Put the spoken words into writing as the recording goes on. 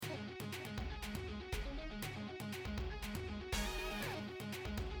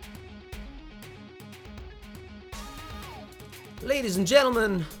Ladies and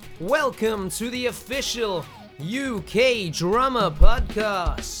gentlemen, welcome to the official UK Drummer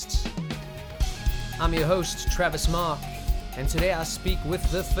Podcast. I'm your host, Travis Mark, and today I speak with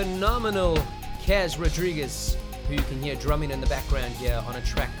the phenomenal Kaz Rodriguez, who you can hear drumming in the background here on a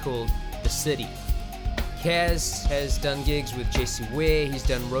track called The City. Kaz has done gigs with Ware, he's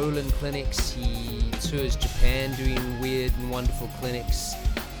done Roland clinics, he tours Japan doing weird and wonderful clinics,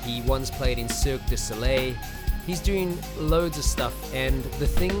 he once played in Cirque du Soleil. He's doing loads of stuff, and the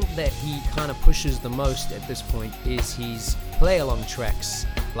thing that he kind of pushes the most at this point is his play-along tracks,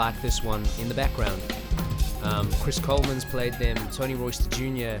 like this one in the background. Chris Coleman's played them, Tony Royster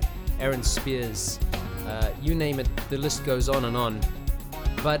Jr., Aaron Spears, you name it, the list goes on and on.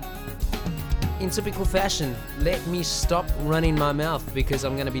 But in typical fashion, let me stop running my mouth because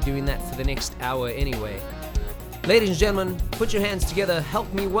I'm going to be doing that for the next hour anyway. Ladies and gentlemen, put your hands together,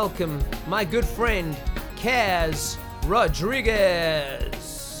 help me welcome my good friend, Kaz Rodriguez.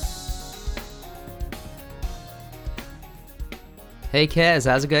 Hey Kaz,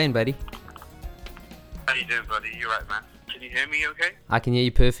 how's it going, buddy? How you doing, buddy? You right, man? Can you hear me okay? I can hear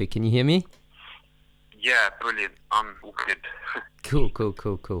you perfect. Can you hear me? Yeah, brilliant. I'm all good. Cool.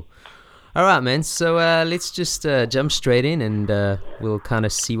 All right, man. So let's just jump straight in and we'll kind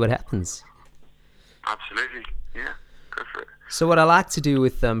of see what happens. Absolutely. Yeah, go for it. So what I like to do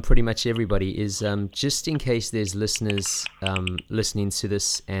with pretty much everybody is just in case there's listeners listening to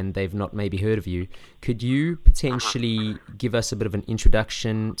this and they've not maybe heard of you, could you potentially give us a bit of an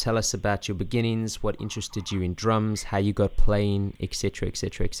introduction, tell us about your beginnings, what interested you in drums, how you got playing, etc.,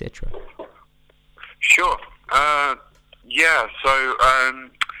 etc., etc.? Sure. Yeah, so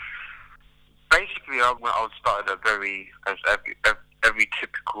basically I started as every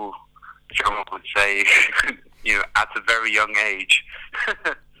typical drummer would say, at a very young age,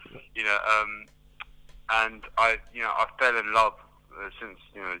 and I fell in love since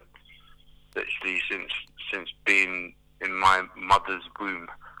being in my mother's womb.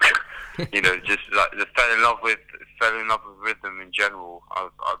 Just like fell in love with rhythm in general. I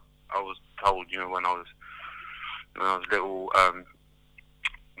was told, when I was little,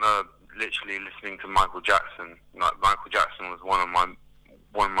 literally listening to Michael Jackson. Like Michael Jackson was one of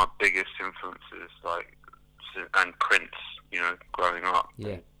my biggest influences, and Prince, growing up.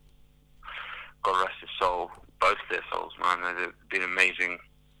 Yeah. God rest his soul, both their souls, man. They've been amazing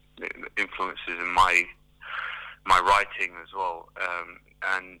influences in my writing as well.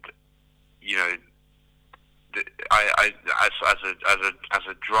 I as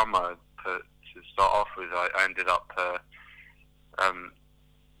a drummer to start off with, I ended up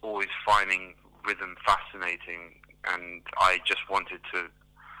always finding rhythm fascinating, and I just wanted to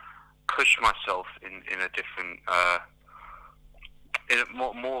push myself in a different,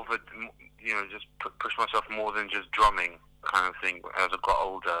 more of a, just push myself more than just drumming kind of thing as I got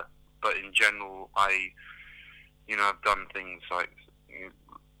older. But in general, I've done things like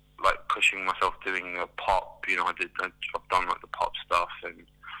pushing myself doing pop. I've done like the pop stuff, and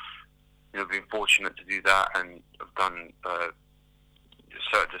been fortunate to do that, and I've done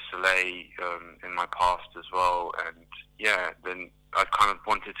Cirque du Soleil in my past as well, and then I kind of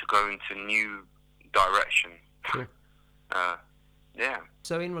wanted to go into new direction. Sure. Yeah.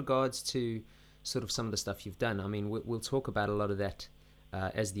 So in regards to sort of some of the stuff you've done, I mean, we'll talk about a lot of that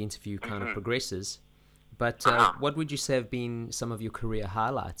as the interview kind of progresses. But what would you say have been some of your career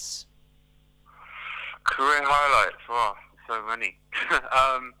highlights? Career highlights? Wow, so many.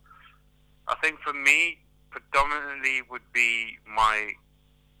 I think for me, predominantly would be my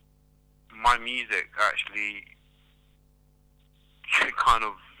music actually kind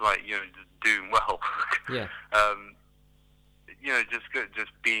of just doing well. Yeah.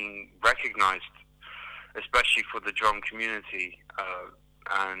 Just being recognized, especially for the drum community,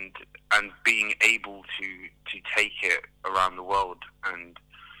 and being able to take it around the world and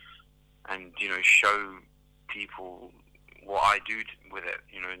show people what I do with it,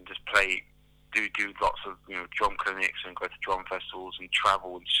 and just do lots of drum clinics and go to drum festivals and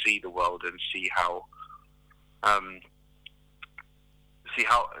travel and see the world and see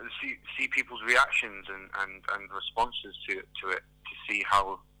people's reactions and responses to it, to see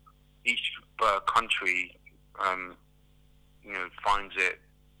how each country finds it,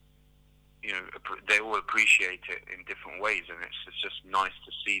 they all appreciate it in different ways, and it's just nice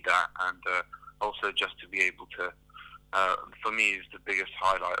to see that, and also just to be able to, for me, is the biggest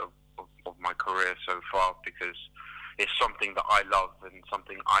highlight of my career so far, because it's something that I love and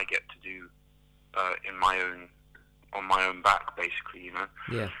something I get to do on my own back, basically,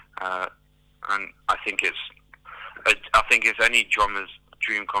 Yeah. And I think it's any drummer's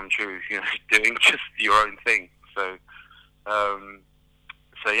dream come true, doing just your own thing. So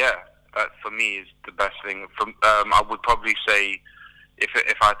So yeah, that for me is the best thing. From I would probably say,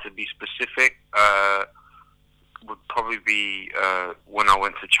 if I had to be specific, would probably be when I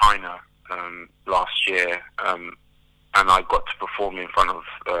went to China last year, and I got to perform in front of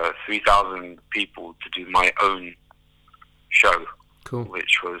 3,000 people to do my own show. Cool.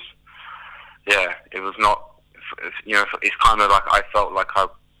 Which was, it was not, it's kind of like I felt like I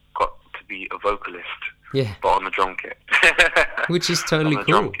got to be a vocalist. Yeah. But on the drum kit. Which is totally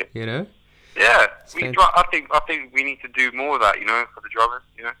cool, you know? Yeah. I think we need to do more of that, for the drummers,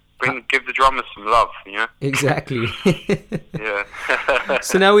 give the drummers some love, Exactly. Yeah.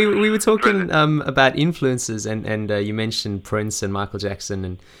 So now we were talking about influences, and you mentioned Prince and Michael Jackson,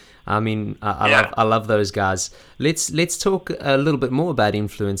 and I mean I love those guys. Let's talk a little bit more about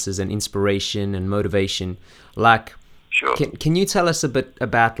influences and inspiration and motivation. Like, sure. Can you tell us a bit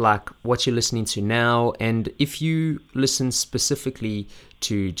about like what you're listening to now, and if you listen specifically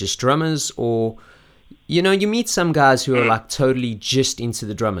to just drummers, or you meet some guys who are like totally just into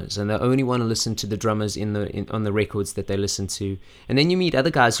the drummers and they only want to listen to the drummers on the records that they listen to, and then you meet other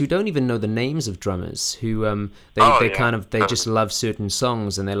guys who don't even know the names of drummers, who they just love certain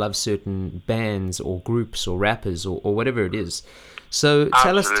songs and they love certain bands or groups or rappers or whatever it is. So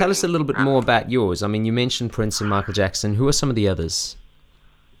tell us a little bit more about yours. I mean, you mentioned Prince and Michael Jackson. Who are some of the others?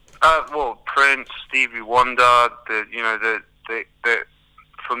 Well, Prince, Stevie Wonder.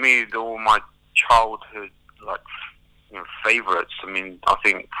 For me, they're all my childhood favorites. I mean, I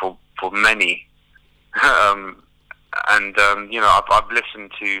think for many, and I've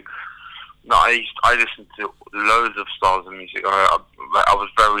listened to. No, I listened to loads of styles of music. I was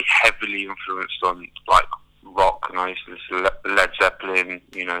very heavily influenced on like rock, and I used to listen to Led Zeppelin,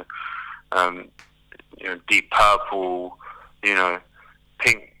 Deep Purple,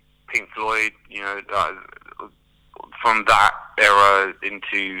 Pink Floyd, from that era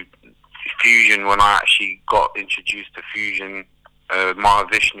into fusion. When I actually got introduced to fusion,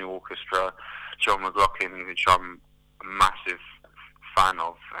 Mahavishnu Orchestra, John McLaughlin, which I'm a massive fan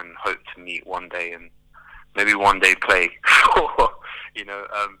of and hope to meet one day and maybe one day play for,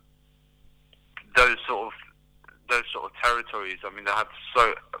 those sort of territories. I mean, they have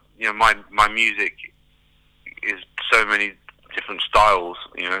my music is so many different styles.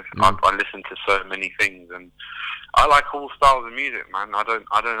 I listen to so many things, and I like all styles of music, man. I don't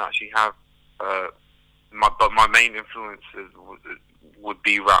actually have my main influences would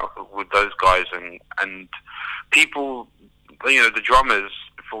be with those guys and people. The drummers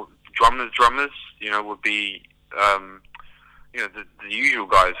would be the usual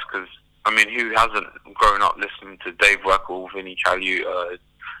guys, because I mean, who hasn't grown up listening to Dave Weckl, Vinnie Colaiuta,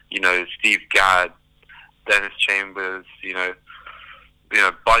 Steve Gadd, Dennis Chambers,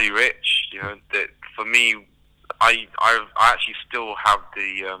 Buddy Rich. That for me, I actually still have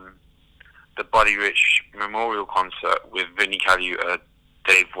the Buddy Rich memorial concert with Vinnie Colaiuta,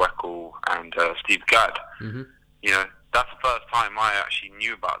 Dave Weckl, and Steve Gadd. Mm-hmm. That's the first time I actually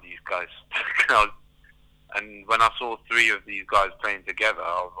knew about these guys. And when I saw three of these guys playing together,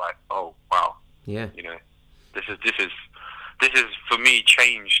 I was like, "Oh wow!" Yeah. This is for me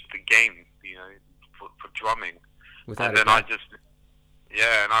changed the game. For drumming. Without and then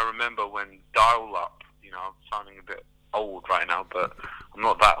and I remember when Dial Up. I'm sounding a bit old right now, but I'm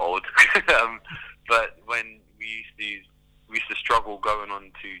not that old. But when we used to struggle going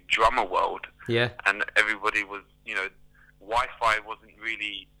on to Drummer World. Yeah. And everybody was, Wi-Fi wasn't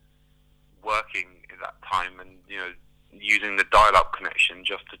really working at that time, and using the dial-up connection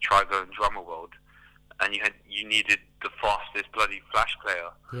just to try going Drummer World, and you needed the fastest bloody flash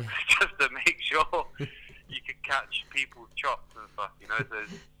player just to make sure you could catch people's chops and stuff.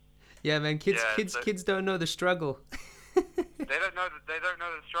 Yeah, man. Kids don't know the struggle. They don't know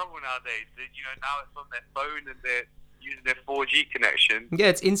the struggle nowadays. Now it's on their phone and they're using their 4G connection. Yeah,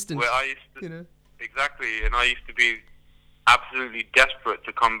 it's instant. Where I used to, exactly, and I used to be absolutely desperate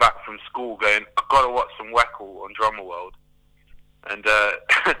to come back from school, going, I've got to watch some Weckl on Drummer World, and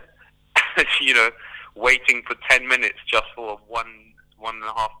waiting for 10 minutes just for a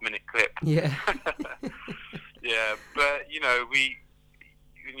 1.5 minute clip. Yeah. Yeah, but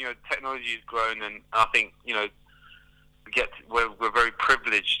technology has grown, and I think we're very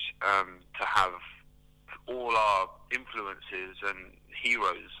privileged to have all our influences and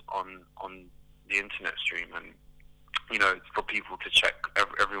heroes on the internet stream, and for people to check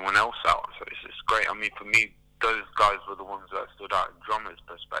everyone else out. So it's great. I mean, for me, those guys were the ones that stood out in drummers'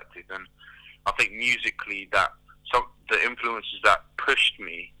 perspective, and I think musically that the influences that pushed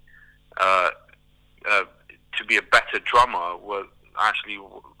me to be a better drummer were actually,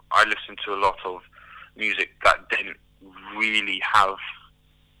 I listened to a lot of music that didn't really have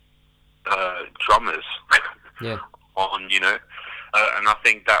drummers Yeah. on, and I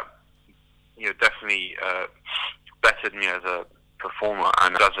think that definitely bettered me as a performer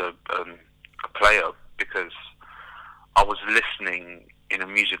and as a player, because I was listening in a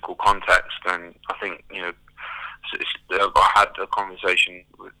musical context. And I think I had a conversation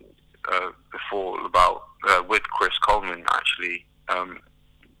before about with Chris Coleman, actually.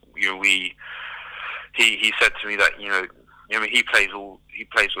 He said to me that he plays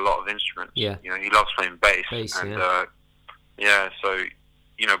a lot of instruments. Yeah. He loves playing bass. And so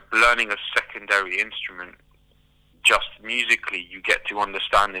learning a secondary instrument, just musically, you get to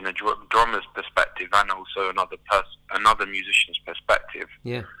understand in a drummer's perspective and also another musician's perspective.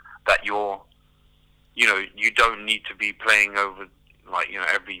 Yeah. That you don't need to be playing over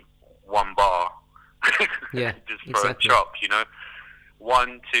every one bar. Yeah. Just for exactly. a chop,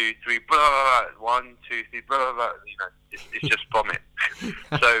 1, 2, 3, blah, blah, blah, 1, 2, 3, blah, blah, blah, it's just vomit.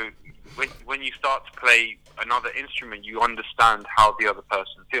 So when you start to play another instrument, you understand how the other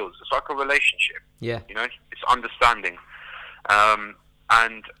person feels. It's like a relationship. Yeah. It's understanding.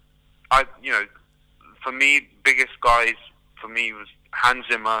 And I, for me, biggest guys for me was Hans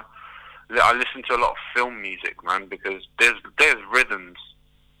Zimmer. I listen to a lot of film music, man, because there's rhythms.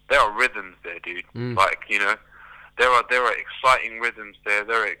 There are rhythms there, dude. There are exciting rhythms there.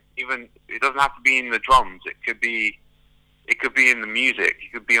 It doesn't have to be in the drums. It could be in the music.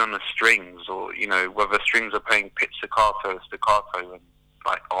 It could be on the strings, or whether strings are playing pizzicato, staccato, and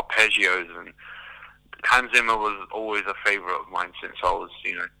like arpeggios. And Hans Zimmer was always a favorite of mine since I was,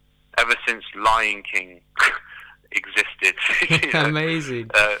 ever since Lion King existed.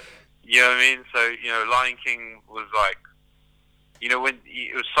 Amazing. You know what I mean? So Lion King was like, when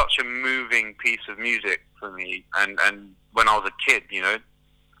it was such a moving piece of music for me, and when I was a kid,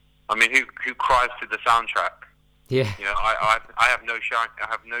 I mean, who cries to the soundtrack? Yeah. I have no shame. I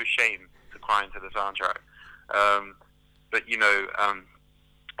have no shame to crying to the soundtrack. But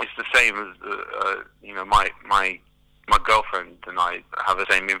it's the same as my girlfriend and I have the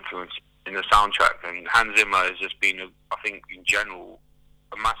same influence in the soundtrack. And Hans Zimmer has just been, I think, in general,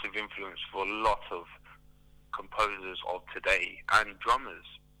 a massive influence for a lot of composers of today and drummers,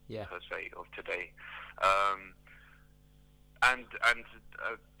 per se, of today. And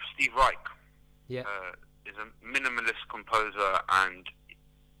Steve Reich is a minimalist composer, and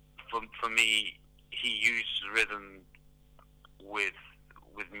for me, he used rhythm with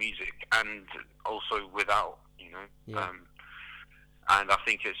music and also without, and I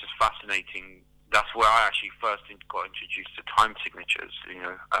think it's just fascinating. That's where I actually first got introduced to time signatures,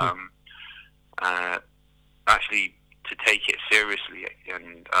 actually to take it seriously.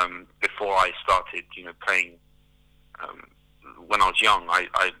 And before I started, playing, when I was young, I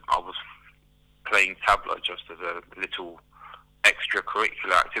was playing tabla just as a little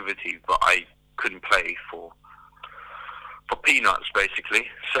extracurricular activity, but I couldn't play for peanuts, basically.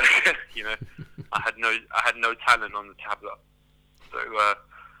 So I had no talent on the tabla. So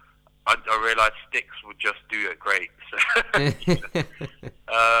I realized sticks would just do it great. So,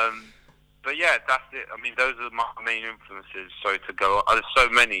 but yeah, that's it. I mean, those are my main influences. So to go, there's so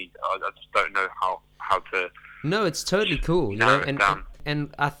many. I just don't know how to. No, it's totally cool. Narrow it down.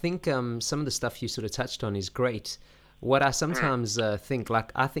 And I think some of the stuff you sort of touched on is great. What I sometimes think,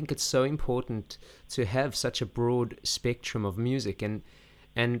 I think it's so important to have such a broad spectrum of music, and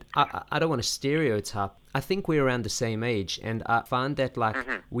I don't want to stereotype. I think we're around the same age, and I find that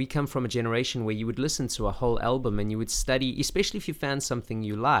we come from a generation where you would listen to a whole album and you would study, especially if you found something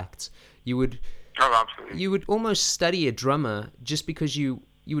you liked, you would almost study a drummer just because you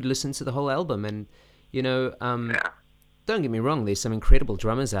would listen to the whole album. And don't get me wrong, there's some incredible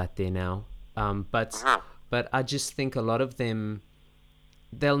drummers out there now, but I just think a lot of them,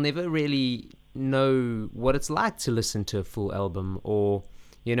 they'll never really know what it's like to listen to a full album, or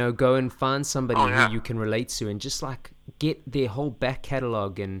go and find somebody who you can relate to and just get their whole back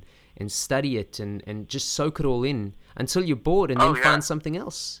catalogue and study it and just soak it all in until you're bored, and then find something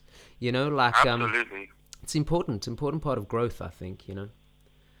else. Absolutely. It's important part of growth, I think.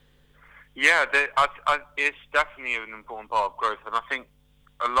 Yeah, it's definitely an important part of growth, and I think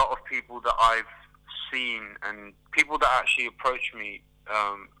a lot of people that I've seen and people that actually approach me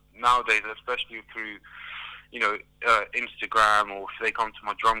nowadays, especially through Instagram, or if they come to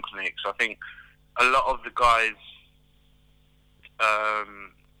my drum clinics, I think a lot of the guys,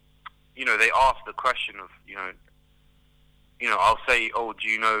 they ask the question of, I'll say, oh, do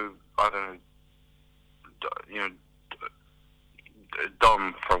you know, I don't know,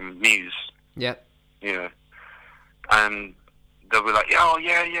 Dom from Muse? Yeah. And they'll be like, oh,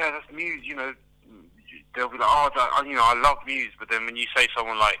 yeah, that's Muse, they'll be like, oh, I love Muse, but then when you say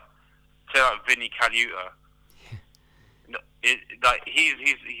someone like, say like Vinny Colaiuta,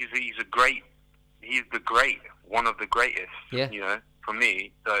 he's a great, he's the great, one of the greatest. Yeah. For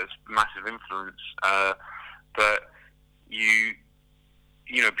me, that's massive influence. But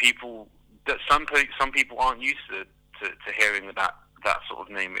people that some people aren't used to hearing that sort of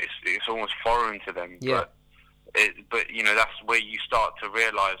name. It's almost foreign to them. Yeah. But that's where you start to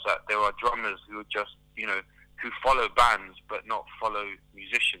realize that there are drummers who are just who follow bands but not follow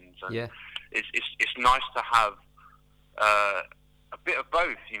musicians. And yeah. It's nice to have a bit of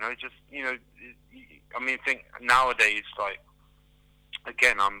both. I think nowadays, like,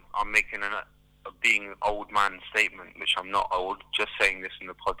 again, I'm making a being an old man statement, which I'm not old. Just saying this in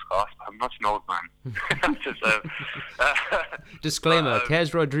the podcast, I'm not an old man. Disclaimer: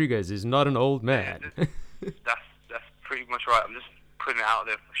 Kaz Rodriguez is not an old man. That's pretty much right. I'm just putting it out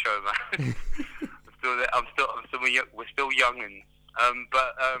there for show, man. We're still youngins.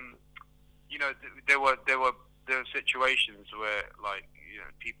 There were situations where, like,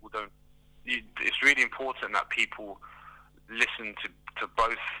 people don't. It's really important that people listen to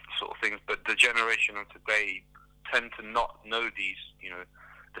both sort of things, but the generation of today tend to not know these,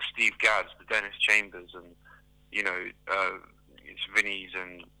 the Steve Gadds, the Dennis Chambers, and it's Vinny's,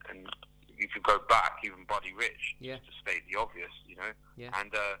 and you could go back, even Buddy Rich, yeah. just to state the obvious, yeah.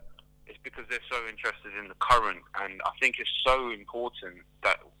 And it's because they're so interested in the current, and I think it's so important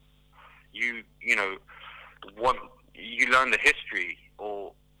that you learn the history,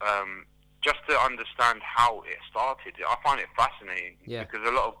 or just to understand how it started. I find it fascinating, yeah. because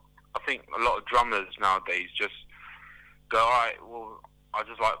I think a lot of drummers nowadays just go, all right, well, I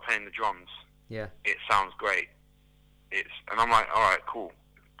just like playing the drums. Yeah. It sounds great. And I'm like, all right, cool.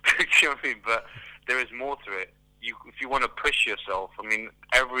 You know what I mean? But there is more to it. If you want to push yourself,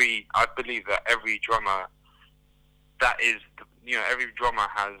 I believe that every drummer, every drummer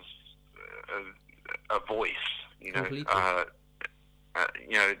has a voice. Completely.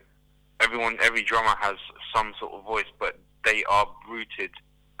 Every drummer has some sort of voice, but they are rooted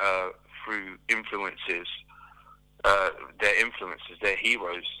through influences. Their influences, their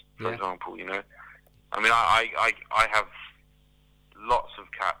heroes, for example. I have lots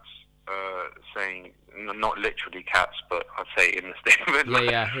of cats saying, not literally cats, but I'd say in the statement.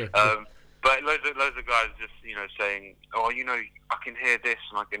 But loads of guys just saying, oh, I can hear this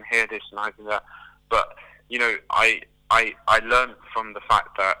and I can hear this and I can that. But I learned from the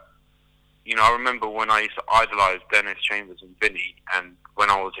fact that I remember when I used to idolize Dennis Chambers and Vinny, and when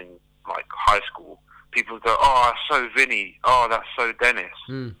I was in like high school, people would go, oh, that's so Vinny, oh, that's so Dennis.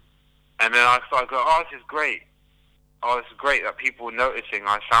 Mm. And then I started going, oh, this is great. Oh, this is great that people were noticing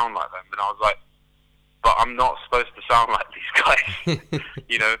I sound like them. And I was like, but I'm not supposed to sound like these guys,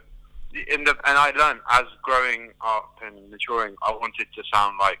 And I learned, as growing up and maturing, I wanted to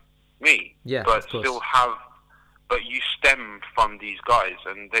sound like me, but still have. But you stem from these guys,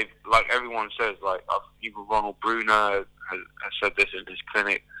 and they've, like everyone says, like even Ronald Bruner has said this in his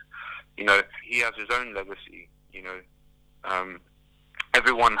clinic. He has his own legacy.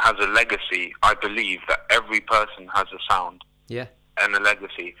 Everyone has a legacy. I believe that every person has a sound, and a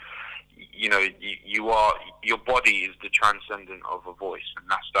legacy. Your body is the transcendent of a voice, and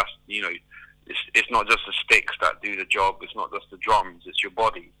that's it's not just the sticks that do the job. It's not just the drums. It's your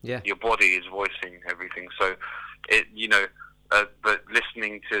body. Yeah. Your body is voicing everything. So, but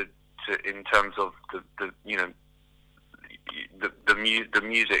listening to in terms of the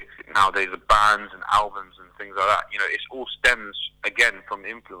music nowadays, the bands and albums and things like that. It all stems again from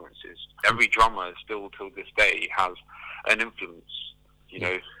influences. Every drummer still till this day has an influence.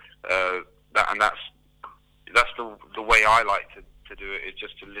 That's the way I like to do it, is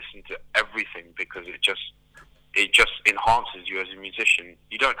just to listen to everything, because it just enhances you as a musician.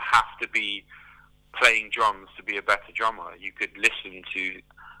 You don't have to be playing drums to be a better drummer. You could listen to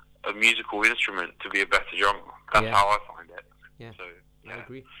a musical instrument to be a better drummer. That's how I find it. Yeah. So, I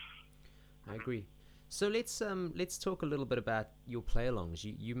agree. So let's talk a little bit about your play-alongs.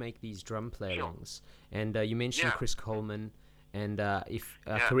 You make these drum play-alongs, and you mentioned Chris Coleman. And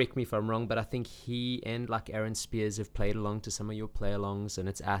correct me if I'm wrong, but I think he and like Aaron Spears have played along to some of your play-alongs, and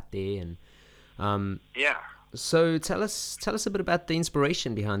it's out there. And so tell us a bit about the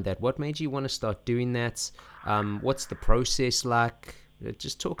inspiration behind that. What made you want to start doing that? What's the process like?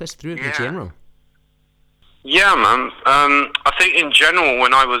 Just talk us through it in general. Yeah, man. I think in general,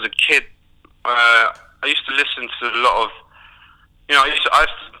 when I was a kid, I used to listen to a lot of, I used to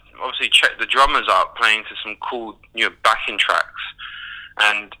obviously check the drummers out playing to some cool, backing tracks,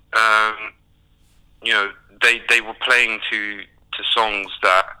 and they were playing to songs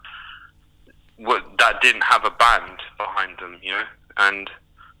that that didn't have a band behind them, you know, and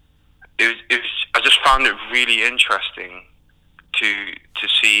it was I just found it really interesting to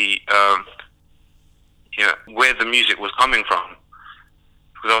see you know, where the music was coming from,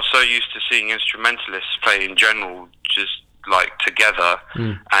 because I was so used to seeing instrumentalists play in general, just like together,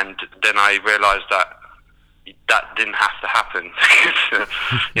 and then I realized that didn't have to happen.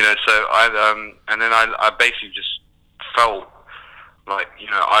 You know, so and then I basically just felt like, you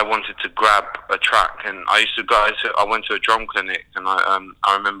know, I wanted to grab a track, and I went to a drum clinic, and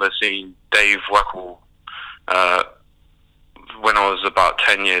I remember seeing Dave Weckl when I was about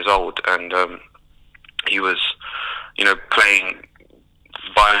 10 years old, and he was, you know, playing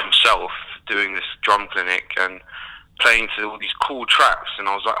by himself, doing this drum clinic and playing to all these cool tracks, and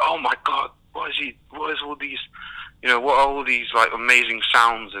I was like, oh my god, what is all these, you know, what are all these like amazing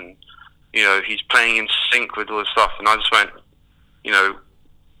sounds, and you know, he's playing in sync with all this stuff. And I just went, you know,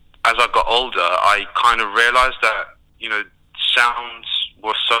 as I got older, I kind of realized that, you know, sounds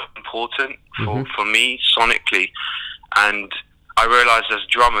were so important for me sonically, and I realized as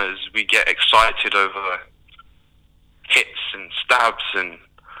drummers we get excited over hits and stabs, and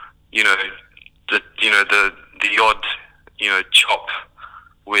you know, the odd, you know, chop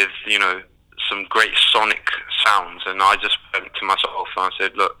with, you know, some great sonic sounds. And I just went to myself and I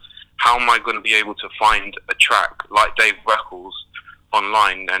said, look, how am I going to be able to find a track like Dave Weckl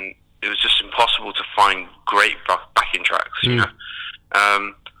online? And it was just impossible to find great backing tracks, you know.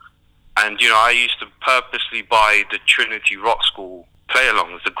 And you know, I used to purposely buy the Trinity Rock School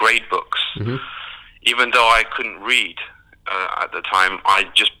play-alongs, the grade books, even though I couldn't read at the time. I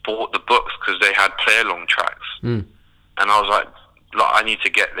just bought the books because they had play-along tracks, and I was like, I need to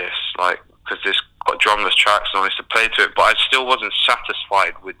get this, like, because this got drumless tracks, and I used to play to it, but I still wasn't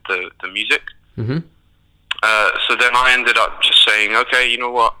satisfied with the music. So then I ended up just saying, okay, you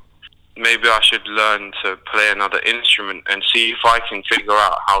know what, maybe I should learn to play another instrument and see if I can figure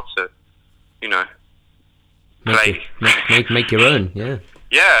out how to, you know, make your own.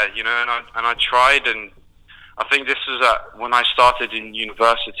 Yeah, you know, and I tried, and I think this was when I started in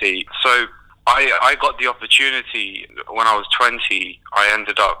university. So I got the opportunity when I was 20. I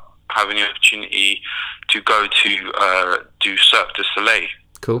ended up having the opportunity to go to do Cirque du Soleil.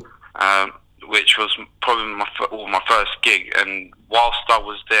 Cool. Which was probably my first gig. And whilst I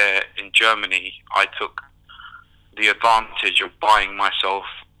was there in Germany, I took the advantage of buying myself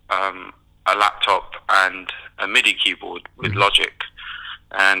a laptop and a MIDI keyboard with Logic,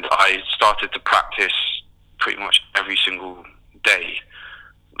 and I started to practice pretty much every single day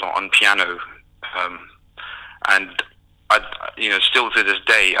on piano, and I, you know, still to this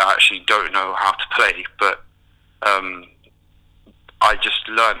day I actually don't know how to play, but I just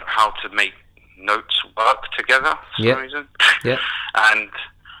learned how to make notes work together for some reason. And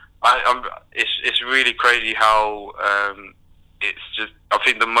it's really crazy how it's just, I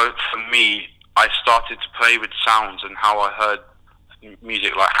think for me, I started to play with sounds and how I heard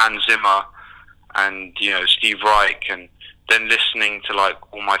music like Hans Zimmer and, you know, Steve Reich, and then listening to like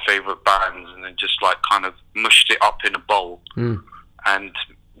all my favorite bands, and then just like kind of mushed it up in a bowl and,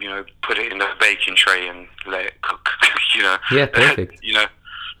 you know, put it in a baking tray and let it cook. You know. Yeah, perfect. You know.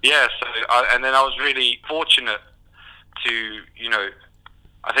 Yeah. So and then I was really fortunate to, you know,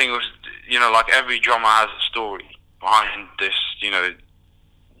 I think it was, you know, like every drummer has a story behind this, you know,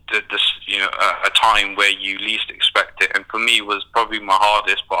 a time where you least expect it. And for me, it was probably my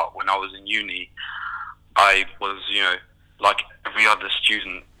hardest part when I was in uni. I was, you know, like every other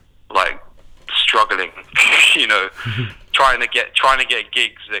student, like struggling, you know, trying to get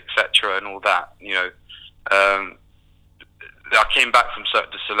gigs, etc., and all that. You know, I came back from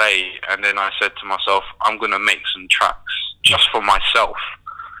Cirque du Soleil, and then I said to myself, I'm going to make some tracks just for myself.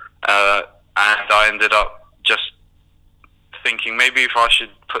 And I ended up just thinking maybe if I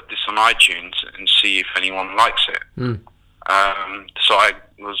should put this on iTunes and see if anyone likes it. So I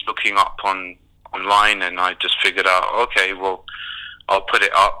was looking up online, and I just figured out, okay, well, I'll put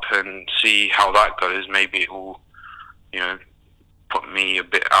it up and see how that goes. Maybe it will, you know, put me a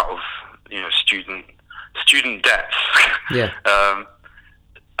bit out of, you know, student debts. Yeah.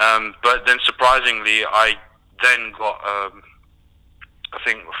 But then surprisingly, I then got, I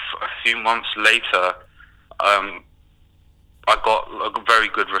think a few months later, I got a very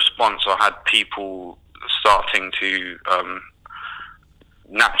good response. I had people starting to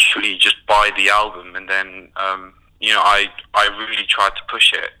naturally just buy the album, and then you know, I really tried to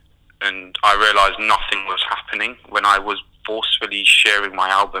push it, and I realized nothing was happening when I was forcefully sharing my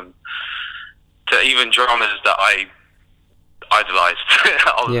album to even drummers that I idolized.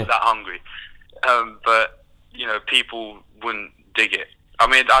 I was that hungry, but you know, people wouldn't dig it. I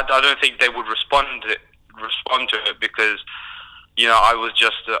mean, I don't think they would respond to it because, you know, I was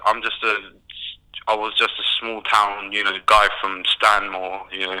just a small town, you know, guy from Stanmore,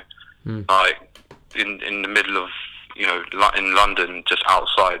 you know, like in the middle of, you know, in London, just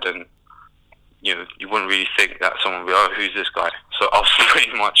outside, and you know, you wouldn't really think that someone would be, oh, who's this guy? So I was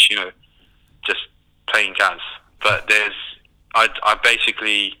pretty much, you know, just playing Kaz. But I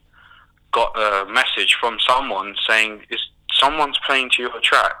basically got a message from someone saying, someone's playing to your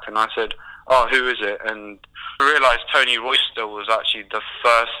track, and I said, oh, who is it? And I realised Tony Royster was actually the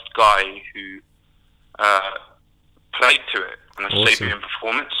first guy who played to it on a Sapien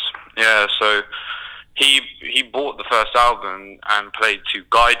performance. Yeah, so he bought the first album and played to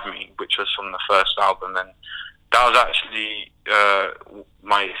Guide Me, which was from the first album, and that was actually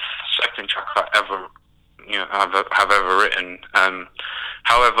my second track I ever, you know, have ever written.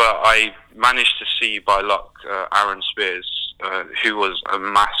 However, I managed to see by luck Aaron Spears, who was a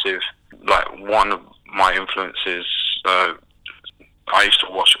massive, like, one of my influences. I used to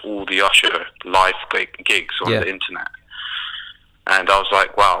watch all the Usher live gigs on the internet, and I was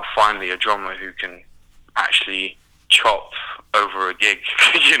like, wow, finally a drummer who can actually chop over a gig.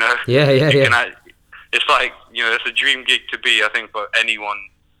 You know, it's like, you know, it's a dream gig to be, I think, for anyone,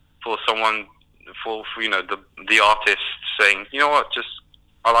 for someone, for you know, the artist saying, you know what, just,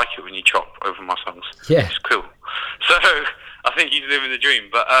 I like it when you chop over my songs. Yeah, it's cool. So I think he's living the dream.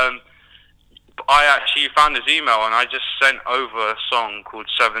 But I actually found his email, and I just sent over a song called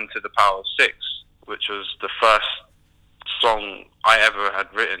 7 to the Power 6, which was the first song I ever had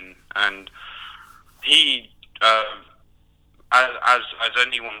written. And he, as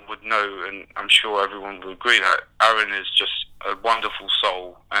anyone would know, and I'm sure everyone would agree, that Aaron is just a wonderful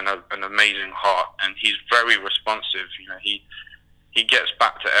soul and an amazing heart, and he's very responsive. You know, he gets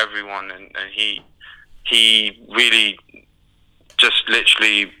back to everyone, and he really just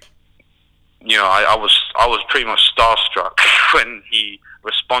literally, you know, I was pretty much starstruck when he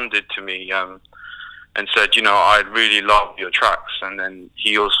responded to me and said, you know, I really love your tracks. And then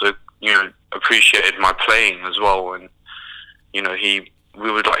he also, you know, appreciated my playing as well, and you know, we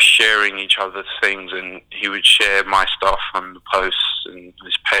were like sharing each other's things, and he would share my stuff on the posts and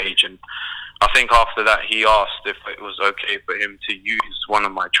his page. And I think after that he asked if it was okay for him to use one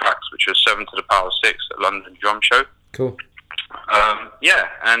of my tracks, which was 7 to the Power 6 at London Drum Show. Cool. Yeah,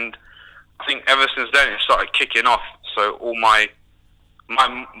 and I think ever since then it started kicking off. So all my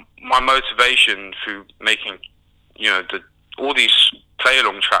motivation through making, you know, all these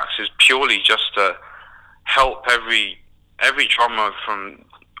play-along tracks is purely just to help every drummer from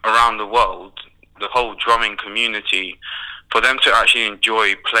around the world, the whole drumming community, for them to actually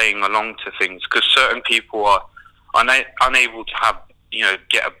enjoy playing along to things. Because certain people are unable to have, you know,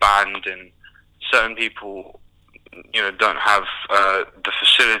 get a band, and certain people, you know, don't have the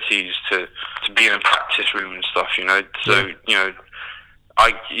facilities to be in a practice room and stuff, you know. So, you know,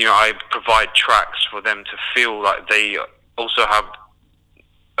 I provide tracks for them to feel like they also have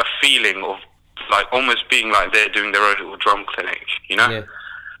a feeling of, like, almost being like they're doing their own little drum clinic, you know. Yeah.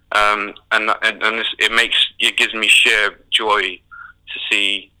 And it gives me sheer joy to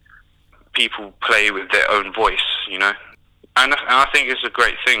see people play with their own voice, you know. And I think it's a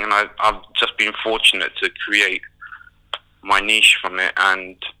great thing, and I've just been fortunate to create my niche from it,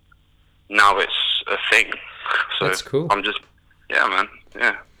 and now it's a thing. So that's cool. Yeah, man.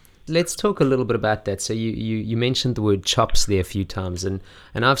 Yeah. Let's talk a little bit about that. So you mentioned the word chops there a few times, and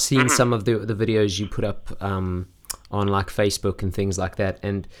I've seen some of the videos you put up on like Facebook and things like that.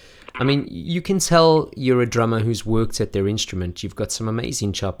 And I mean, you can tell you're a drummer who's worked at their instrument. You've got some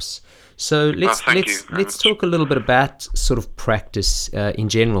amazing chops. So let's talk a little bit about sort of practice in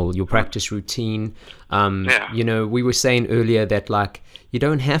general, your practice routine. You know, we were saying earlier that, like, you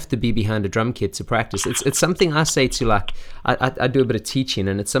don't have to be behind a drum kit to practice. It's something I say to, like, I do a bit of teaching,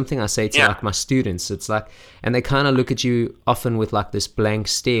 and it's something I say to like my students. It's like, and they kind of look at you often with like this blank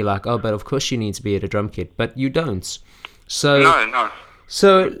stare, like, oh, but of course you need to be at a drum kit, but you don't. So no.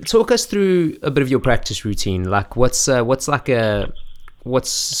 So talk us through a bit of your practice routine. Like, what's sort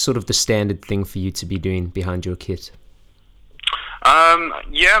of the standard thing for you to be doing behind your kit?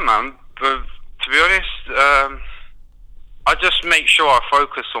 Yeah, man. But to be honest, I just make sure I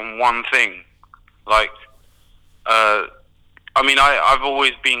focus on one thing. Like, I mean, I've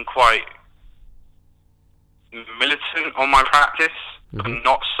always been quite militant on my practice, but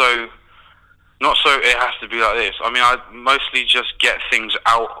not so it has to be like this. I mean, I mostly just get things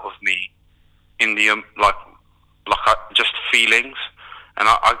out of me in the just feelings, and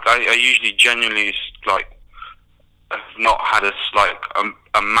I usually genuinely, like, have not had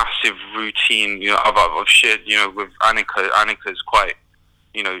a massive routine. You know, I've shared, you know, with Annika. Annika's quite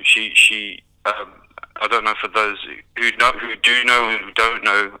she I don't know, for those who do know and who don't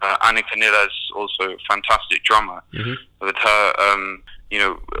know, Anna Canilla is also a fantastic drummer. Mm-hmm. With her,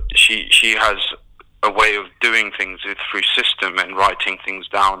 she has a way of doing things through system and writing things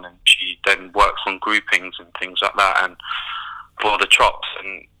down, and she then works on groupings and things like that, and for the chops,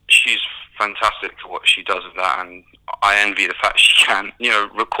 and she's fantastic for what she does with that, and I envy the fact she can,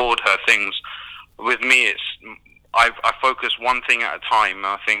 record her things. With me, I focus one thing at a time.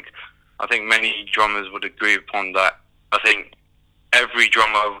 I think many drummers would agree upon that. I think every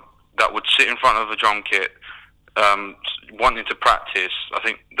drummer that would sit in front of a drum kit, wanting to practice, I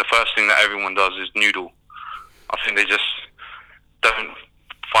think the first thing that everyone does is noodle. I think they just don't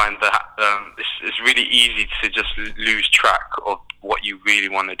find that it's really easy to just lose track of what you really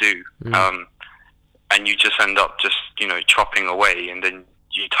want to do, and you just end up just chopping away, and then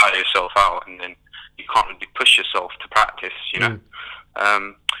you tire yourself out, and then you can't really push yourself to practice.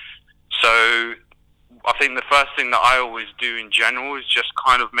 So I think the first thing that I always do in general is just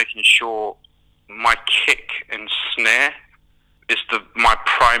kind of making sure my kick and snare is my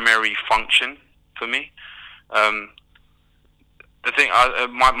primary function for me. The thing,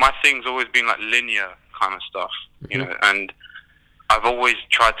 my thing's always been like linear kind of stuff, and I've always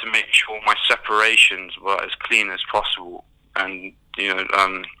tried to make sure my separations were as clean as possible, and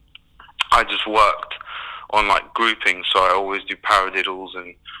I just worked on like grouping, so I always do paradiddles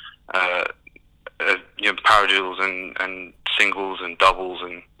and paradiddles and singles and doubles,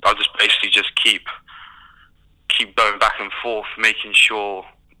 and I'll just basically just keep going back and forth, making sure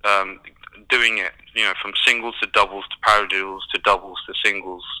doing it, from singles to doubles to paradiddles to doubles to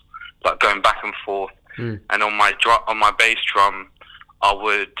singles, like going back and forth. And on my bass drum, I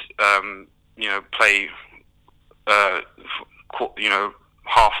would play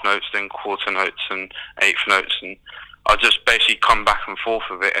half notes, then quarter notes and eighth notes, and I'll just basically come back and forth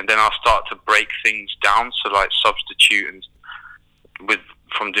with it, and then I'll start to break things down. So like substitute, and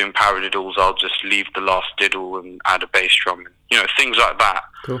from doing paradiddles, I'll just leave the last diddle and add a bass drum, and things like that.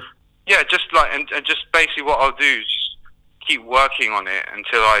 Cool. Yeah, just like and just basically what I'll do is just keep working on it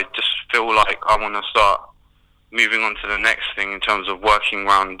until I just feel like I want to start moving on to the next thing in terms of working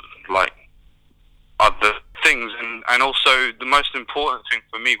around like other things, and also the most important thing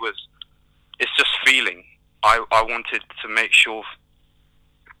for me was it's just feeling. I wanted to make sure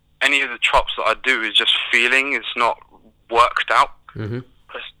any of the chops that I do is just feeling. It's not worked out. Mm-hmm.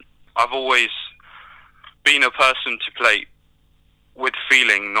 I've always been a person to play with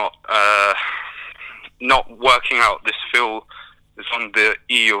feeling, not working out this feel is on the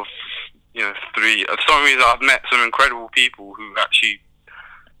E of 3. For some reason, I've met some incredible people who actually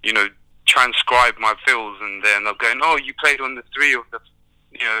transcribe my fills, and then they're going, "Oh, you played on the 3 of the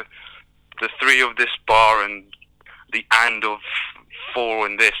 3 of this bar and the and of 4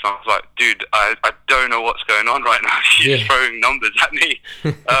 and this." And I was like, dude, I don't know what's going on right now. She's throwing numbers at me,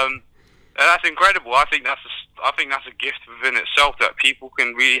 and that's incredible. I think that's a gift within itself, that people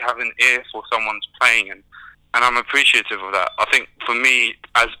can really have an ear for someone's playing, and I'm appreciative of that. I think for me,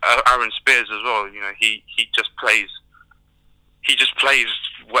 as Aaron Spears as well, he just plays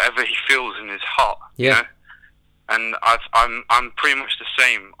whatever he feels in his heart. Yeah. And I'm pretty much the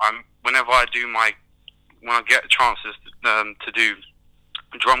same. Whenever I get chances to do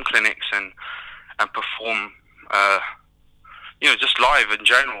drum clinics and perform, just live in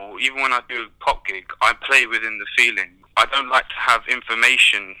general, even when I do a pop gig, I play within the feeling. I don't like to have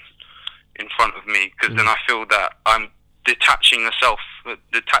information in front of me, because then I feel that I'm detaching myself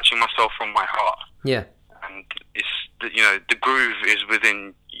from my heart. Yeah. And it's the groove is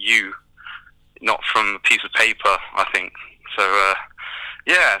within you, not from a piece of paper, I think. So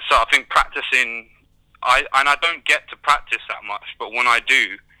so I think practicing, I don't get to practice that much, but when I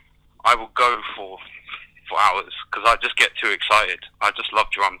do, I will go for hours, because I just get too excited. I just love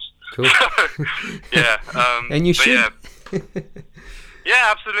drums. Cool. Yeah. And you should.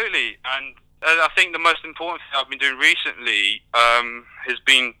 Yeah, absolutely. And I think the most important thing I've been doing recently has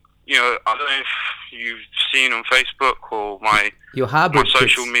been, I don't know if you've seen on Facebook or my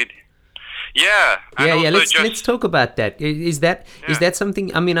social media. Yeah. Let's talk about that. Is that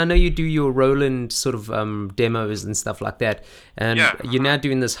something? I mean, I know you do your Roland sort of demos and stuff like that, and you're now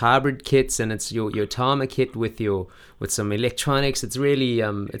doing this hybrid kits, and it's your Tama kit with some electronics. It's really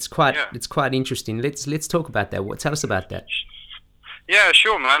it's quite interesting. Let's talk about that. Tell us about that. Yeah,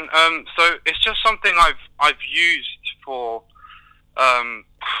 sure, man. So it's just something I've used for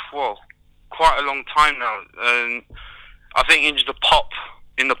quite a long time now, and I think in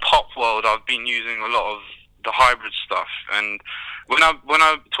the pop world, I've been using a lot of the hybrid stuff. And when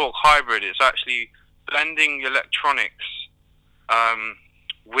I talk hybrid, it's actually blending electronics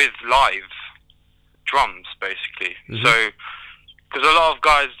with live drums, basically. Mm-hmm. So, because a lot of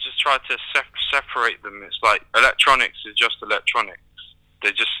guys just try to separate them. It's like electronics is just electronics.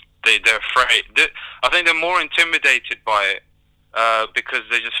 They're afraid. I think they're more intimidated by it because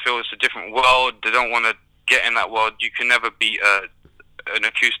they just feel it's a different world. They don't want to get in that world. You can never beat an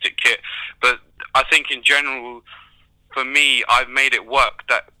acoustic kit. But I think in general, for me, I've made it work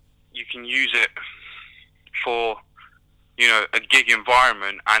that you can use it for, you know, a gig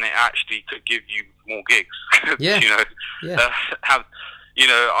environment, and it actually could give you more gigs. Yeah. You know,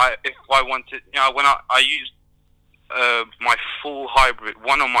 if I wanted, you know, when I used my full hybrid,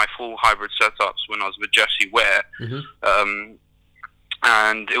 one of my full hybrid setups when I was with Jesse Ware, Mm-hmm.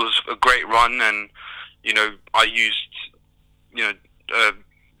 And it was a great run, and you know, I used, you know,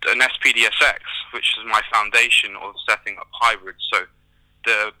 an SPDSX, which is my foundation of setting up hybrids. So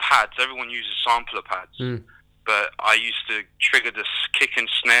the pads, everyone uses sampler pads, but I used to trigger this kick and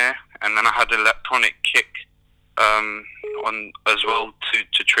snare, and then I had electronic kick on as well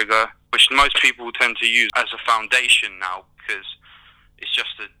to trigger, which most people tend to use as a foundation now, because it's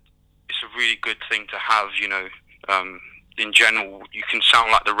a really good thing to have. You know, in general, you can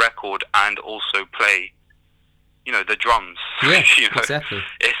sound like the record and also play, you know, the drums. Yeah, you know? exactly.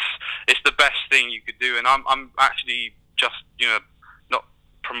 It's the best thing you could do, and I'm actually just, you know, not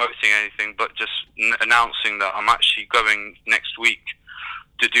promoting anything, but just announcing that I'm actually going next week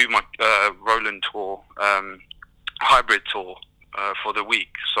to do my Roland tour, hybrid tour for the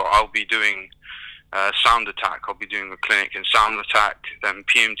week. So I'll be doing Sound Attack. I'll be doing a clinic in Sound Attack, then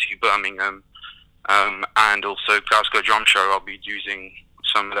PMT Birmingham, and also Glasgow Drum Show. I'll be using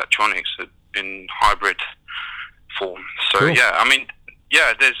some electronics in hybrid form. So cool. Yeah, I mean,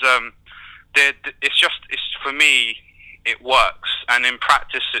 yeah, there's it's for me, it works, and in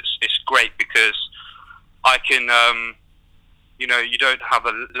practice it's great because I can, you know, you don't have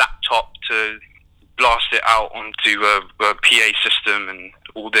a laptop to blast it out onto a PA system and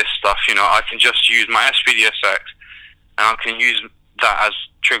all this stuff. You know, I can just use my SPDSX, and I can use that as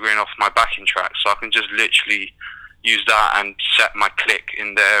triggering off my backing track. So I can just literally use that and set my click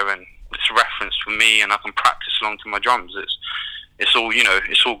in there, and it's a reference for me, and I can practice along to my drums. It's all, you know,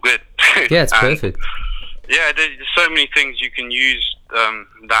 it's all good. Yeah, it's perfect. Yeah, there's so many things you can use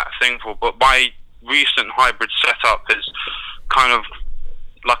that thing for. But my recent hybrid setup is kind of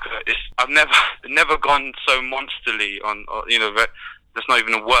like I've never gone so monsterly on, you know, there's not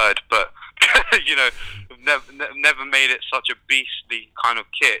even a word, but you know, never made it such a beastly kind of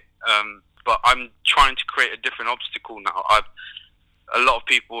kit. But I'm trying to create a different obstacle now. A lot of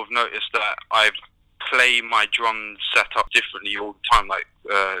people have noticed that I play my drum setup differently all the time, like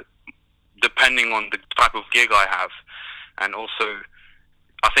depending on the type of gig I have, and also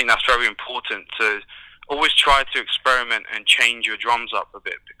I think that's very important to always try to experiment and change your drums up a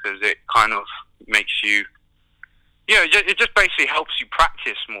bit, because it kind of makes you, you know, it just basically helps you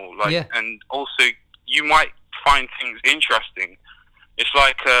practice more. Like, yeah. And also you might find things interesting. It's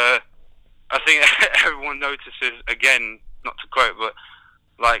like I think everyone notices, again, not to quote, but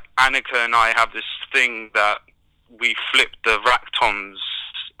like Annika and I have this thing that we flip the rack toms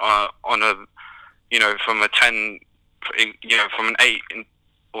on a, you know, from a 10, you know, from an 8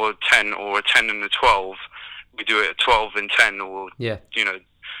 or 10 or a 10 and a 12. We do it at 12 and 10, or, yeah, you know,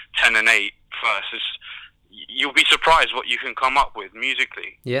 10 and 8 first. You'll be surprised what you can come up with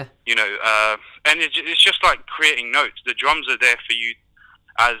musically. Yeah. You know, and it's just like creating notes. The drums are there for you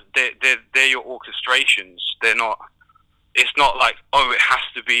as they're your orchestrations. They're not, it's not like, oh, it has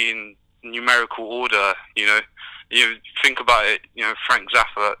to be in numerical order, you know. You think about it, you know, Frank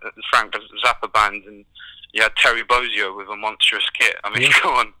Zappa band, and you had Terry Bozzio with a monstrous kit. I mean,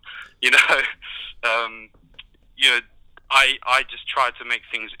 come on, you know. You know, I just try to make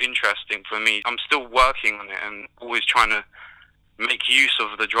things interesting for me. I'm still working on it and always trying to make use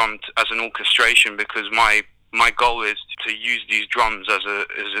of the drum as an orchestration, because my goal is to use these drums as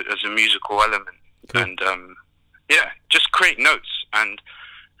a musical element. Cool. And yeah, just create notes and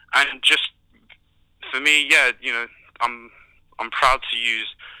just for me, yeah, you know, I'm proud to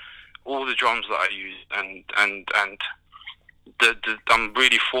use all the drums that I use, and I'm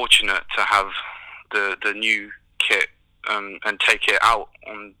really fortunate to have the new kit and take it out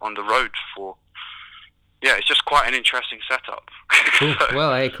on the road for. Yeah, it's just quite an interesting setup. Cool.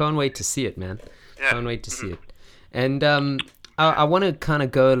 Well, I can't wait to see it, man. Yeah. Can't wait to see it. And I want to kind of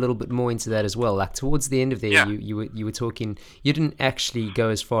go a little bit more into that as well. Like towards the end of there, you were talking. You didn't actually go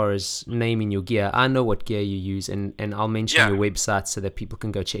as far as naming your gear. I know what gear you use, and I'll mention your website so that people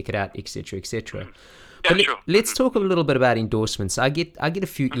can go check it out, etc., etc. But sure. Let's talk a little bit about endorsements. I get a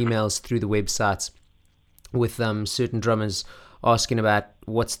few emails through the websites with certain drummers asking about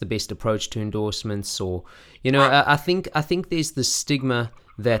what's the best approach to endorsements, or I think there's the stigma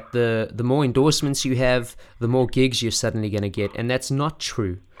that the more endorsements you have, the more gigs you're suddenly going to get, and that's not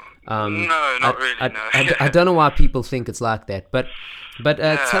true. No, not really. No. I don't know why people think it's like that, but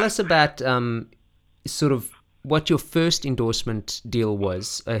tell us about sort of what your first endorsement deal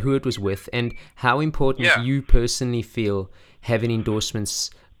was, who it was with, and how important you personally feel having endorsements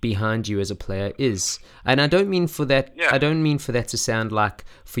behind you as a player is. And I don't mean for that to sound like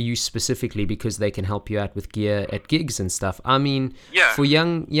for you specifically because they can help you out with gear at gigs and stuff. I mean for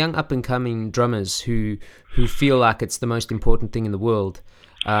young up and coming drummers who feel like it's the most important thing in the world.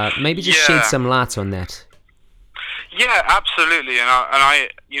 Maybe just shed some light on that. Yeah, absolutely. And I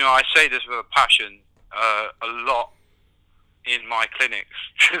say this with a passion a lot in my clinics.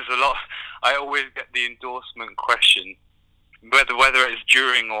 There's a lot. I always get the endorsement question, whether it's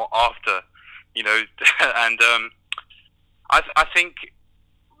during or after, and I think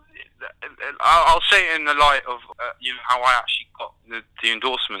I'll say it in the light of how I actually got the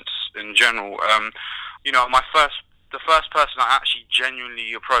endorsements in general. The first person I actually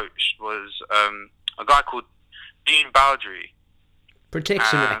genuinely approached was a guy called Dean Bowdry.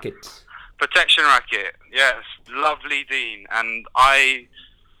 Protection Racket, yes, lovely Dean, and I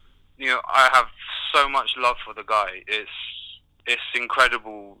have so much love for the guy. It's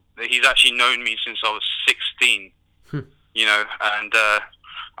incredible that he's actually known me since I was 16. And I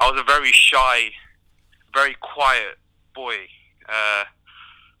was a very shy, very quiet boy.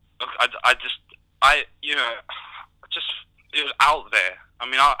 It was out there. I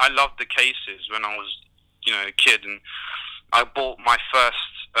mean, I loved the cases when I was, a kid, and I bought my first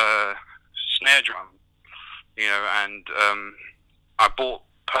snare drum, and I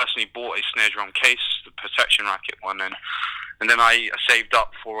personally bought a snare drum case, the Protection Racket one, and then I saved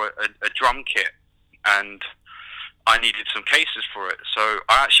up for a drum kit, and I needed some cases for it. So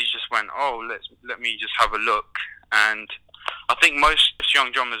I actually just went, let me just have a look. And I think most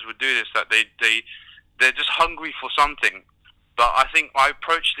young drummers would do this, that they're just hungry for something. But I think I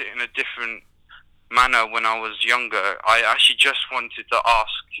approached it in a different manner when I was younger. I actually just wanted to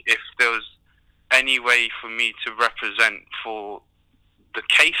ask if there was any way for me to represent for the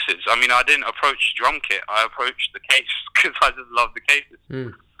cases. I mean, I didn't approach drum kit. I approached the case because I just love the cases.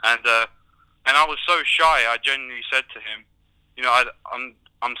 And I was so shy. I genuinely said to him,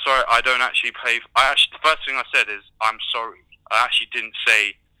 I'm sorry, I don't actually play. The first thing I said is, I'm sorry. I actually didn't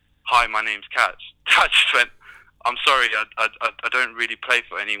say, hi, my name's Kaz. I just went, I'm sorry, I don't really play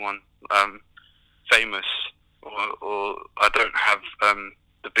for anyone famous, or I don't have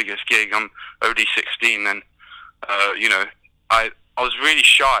the biggest gig. I'm only 16, and I was really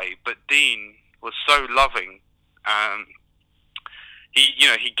shy. But Dean was so loving.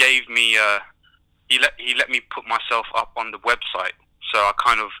 He gave me he let me put myself up on the website, so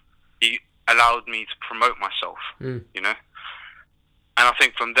he allowed me to promote myself. And I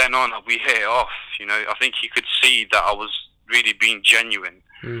think from then on we hit it off. I think he could see that I was really being genuine,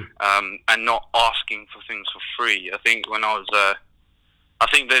 and not asking for things for free. I think when I was I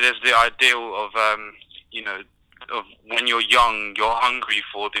think that there's the ideal of of when you're young, you're hungry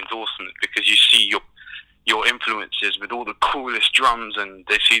for the endorsement because you see your influences with all the coolest drums, and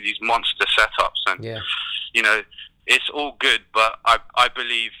they see these monster setups, and it's all good. But I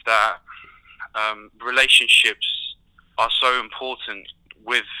believe that relationships are so important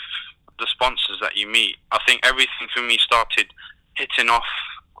with the sponsors that you meet. I think everything for me started hitting off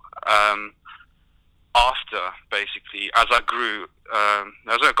after, basically, as I grew,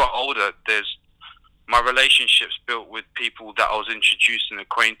 as I got older. My relationships built with people that I was introduced and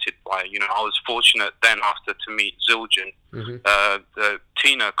acquainted by. I was fortunate then after to meet Zildjian,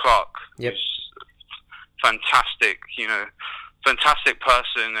 Tina Clark, who's fantastic, fantastic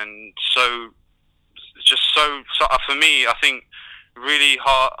person, and so for me, I think really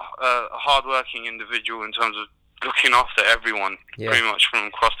hard-working individual in terms of looking after everyone, pretty much from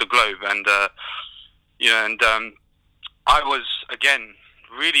across the globe, and I was again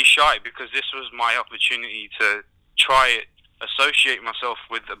really shy because this was my opportunity to associate myself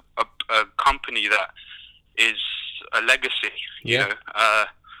with a company that is a legacy, and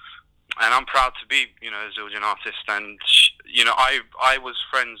I'm proud to be, a Zildjian artist. And I was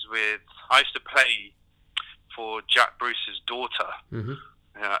friends with. I used to play for Jack Bruce's daughter,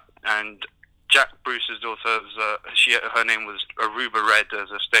 and Jack Bruce's daughter was her name was Aruba Red as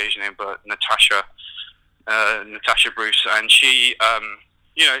a stage name, but Natasha Bruce, and she.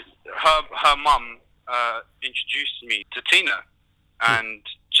 Her mum introduced me to Tina, and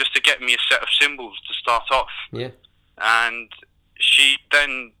just to get me a set of cymbals to start off. And she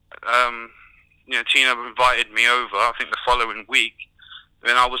then Tina invited me over, I think the following week,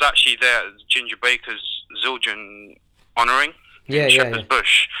 and I was actually there at Ginger Baker's Zildjian honouring in Shepherd's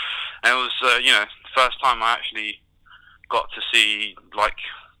Bush. And it was, the first time I actually got to see, like,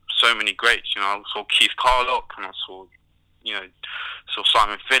 so many greats. I saw Keith Carlock, and I saw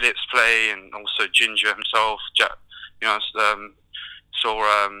Simon Phillips play, and also Ginger himself. Jack,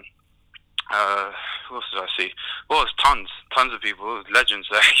 saw who else did I see? Well, there's tons of people, there's legends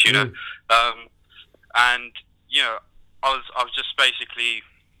there, and I was just basically,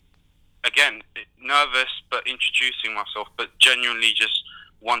 again, nervous, but introducing myself, but genuinely just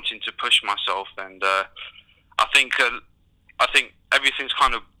wanting to push myself, and I think everything's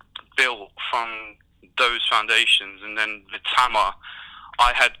kind of built from those foundations. And then the Tama,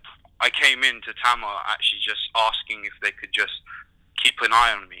 I came into Tama actually just asking if they could just keep an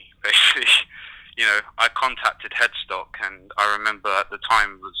eye on me, basically. I contacted Headstock, and I remember at the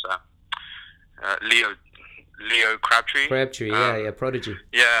time it was Leo Crabtree. Prodigy. Yeah,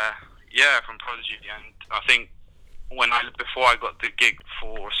 from Prodigy. And I think before I got the gig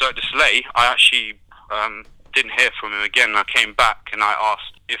for Cirque du Soleil, I actually didn't hear from him again. I came back and I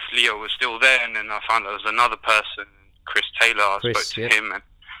asked if Leo was still there, and then I found there was another person, Chris Taylor. I spoke to him,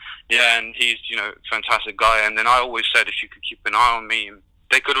 and he's a fantastic guy. And then I always said if you could keep an eye on me, and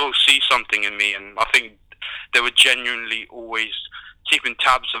they could all see something in me, and I think they were genuinely always keeping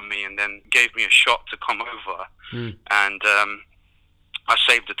tabs on me, and then gave me a shot to come over. And I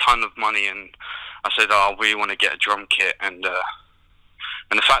saved a ton of money, and I said, I really want to get a drum kit, and the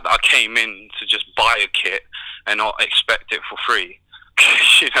fact that I came in to just buy a kit and not expect it for free,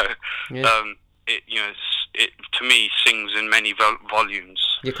 it to me sings in many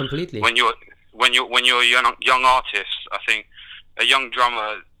volumes. Yeah, completely. When you're a young artist, I think a young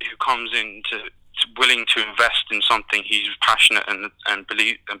drummer who comes in to willing to invest in something he's passionate and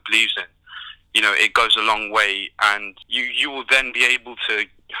believes in, it goes a long way, and you will then be able to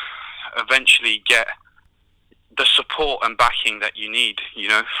eventually get the support and backing that you need,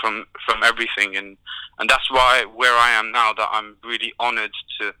 from everything, and that's why where I am now, that I'm really honoured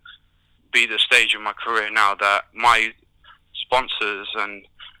to be the stage of my career now, that my sponsors and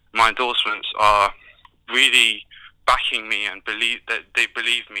my endorsements are really backing me and believe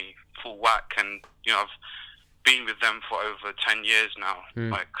me full whack, and I've been with them for over 10 years now.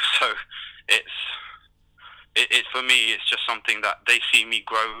 So it's for me, it's just something that they see me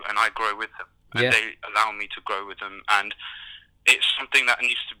grow and I grow with them, and they allow me to grow with them. And it's something that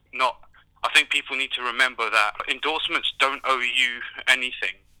needs to I think people need to remember that endorsements don't owe you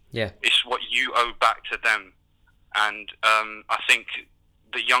anything. It's what you owe back to them. And I think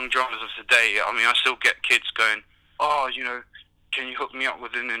the young drummers of today, I still get kids going, can you hook me up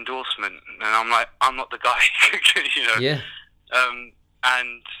with an endorsement? And I'm like, I'm not the guy.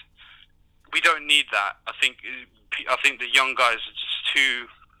 And we don't need that. I think the young guys are just too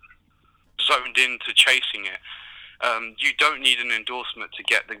zoned into chasing it. You don't need an endorsement to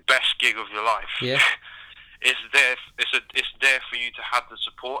get the best gig of your life. It's there. It's there for you to have the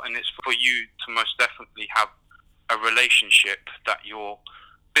support, and it's for you to most definitely have a relationship that you're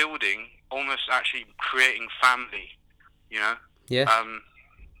building, almost actually creating family.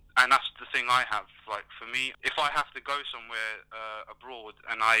 And that's the thing I have. Like, for me, if I have to go somewhere abroad,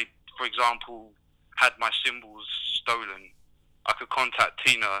 and I, for example, had my cymbals stolen, I could contact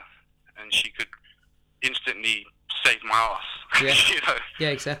Tina, and she could instantly save my ass.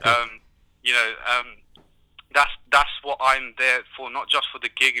 Exactly. That's what I'm there for, not just for the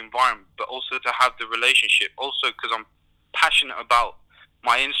gig environment, but also to have the relationship. Also, because I'm passionate about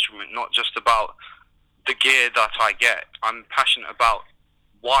my instrument, not just about the gear that I get. I'm passionate about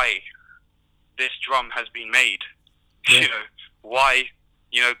why this drum has been made. Why,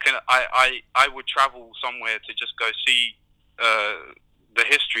 can I would travel somewhere to just go see the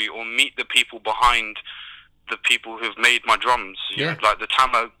history, or meet the people behind the people who've made my drums. Like the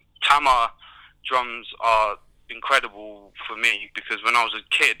Tama drums are incredible for me, because when I was a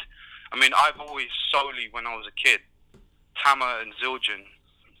kid, I've always solely, when I was a kid, Tama and Zildjian,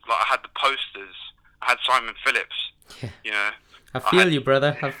 like, I had the posters. I had Simon Phillips, I feel you,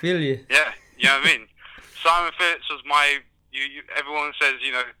 brother. I feel you. Yeah, Simon Phillips was my, everyone says,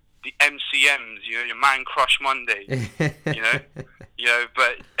 the MCMs, your Man Crush Monday, but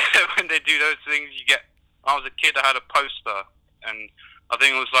when they do those things, I was a kid, I had a poster, and I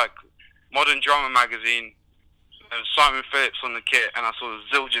think it was like Modern Drummer magazine, there was Simon Phillips on the kit, and I saw the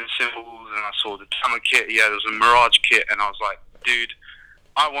Zildjian cymbals, and I saw the Tama kit, there was a Mirage kit, and I was like, dude,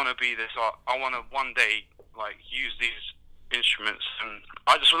 I want to be this. I want to one day use these instruments, and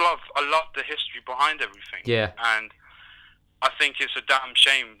I love the history behind everything. And I think it's a damn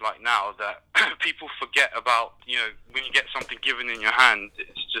shame, like now, that people forget about, when you get something given in your hand, they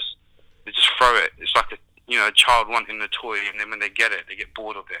just throw it. It's like a child wanting a toy, and then when they get it, they get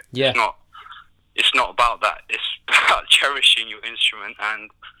bored of it. Yeah. It's not about that. It's about cherishing your instrument, and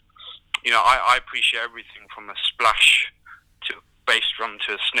I appreciate everything from a splash to a bass drum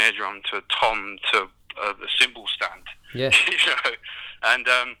to a snare drum to a tom to a cymbal stand. Yeah. And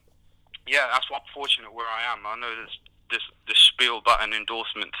that's what I'm fortunate where I am. I know this spiel button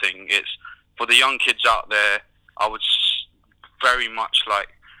endorsement thing. It's for the young kids out there. I would very much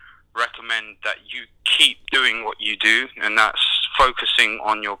recommend that you keep doing what you do, and that's focusing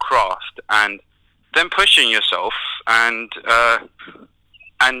on your craft and then pushing yourself, and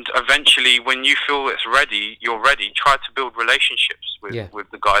eventually when you feel you're ready, try to build relationships with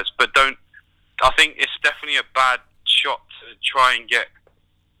the guys, but I think it's definitely a bad shot to try and get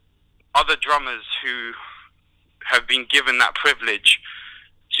other drummers who have been given that privilege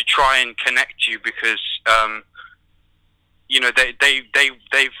to try and connect you, because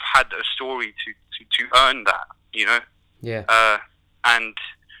they've had a story to earn that, and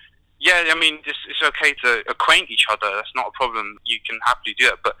I mean, it's okay to acquaint each other. That's not a problem. You can happily do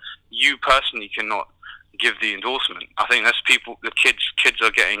that, but you personally cannot give the endorsement. I think that's the kids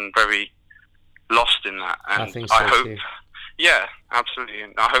are getting very lost in that, and I think so hope too. Yeah, absolutely,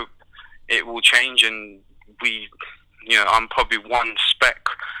 and I hope it will change, and I'm probably one speck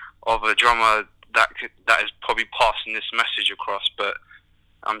of a drummer that is probably passing this message across, but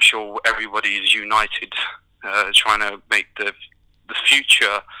I'm sure everybody is united, trying to make the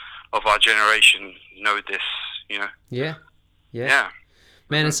future of our generation know this, Yeah.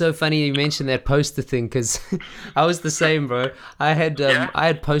 Man, it's so funny you mentioned that poster thing, because I was the same, bro. I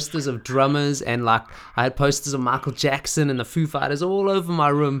had posters of drummers, and I had posters of Michael Jackson and the Foo Fighters all over my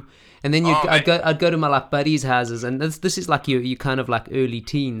room. And then I'd go to my buddies' houses, and this is you kind of early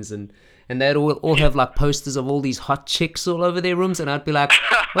teens, and they'd all have posters of all these hot chicks all over their rooms, and I'd be like,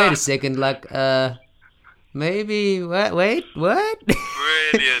 wait a second, maybe wait what?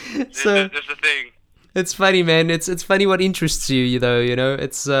 Brilliant. So that's the thing. It's funny, man. It's funny what interests you, though.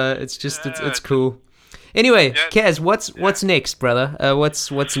 It's cool. Anyway, Kaz, what's next, brother?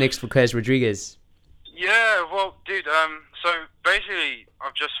 What's next for Kaz Rodriguez? Yeah, well, dude. So basically,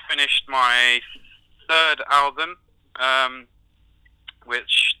 I've just finished my third album,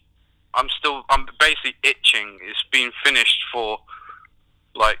 which I'm basically itching. It's been finished for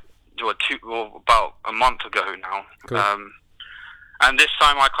about a month ago now. Cool. And this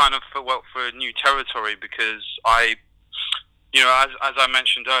time I kind of went for a new territory, because as I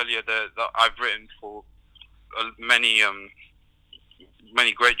mentioned earlier, that I've written for many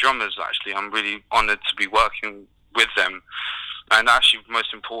great drummers. Actually, I'm really honoured to be working with them, and actually,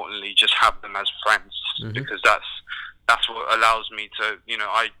 most importantly, just have them as friends, because that's what allows me to.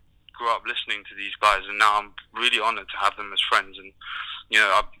 I grew up listening to these guys, and now I'm really honoured to have them as friends. And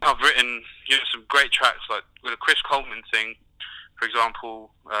I've written some great tracks, like with a Chris Coleman thing. For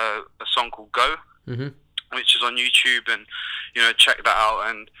example, a song called Go, which is on YouTube, and check that out.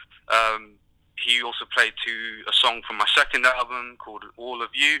 And he also played to a song from my second album called All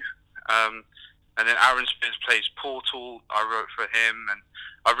of You. And then Aaron Spears plays Portal. I wrote for him, and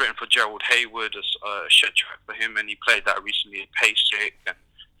I've written for Gerald Hayward a shed track for him, and he played that recently at Paysick, and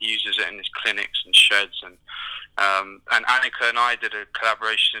he uses it in his clinics and sheds. And Annika and I did a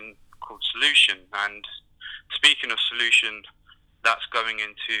collaboration called Solution. And speaking of Solution, that's going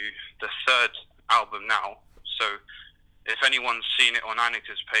into the third album now. So if anyone's seen it on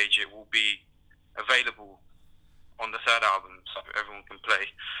Annika's page, it will be available on the third album, so everyone can play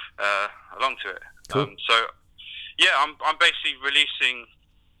along to it. Cool. I'm basically releasing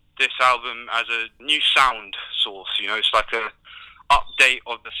this album as a new sound source. It's like a update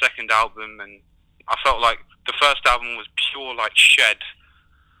of the second album, and I felt like the first album was pure shed.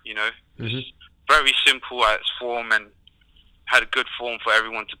 It's very simple at its form, and had a good form for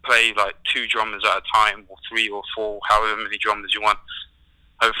everyone to play, 2 drummers at a time, or 3 or 4, however many drummers you want.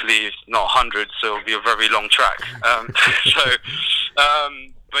 Hopefully it's not 100, so it'll be a very long track.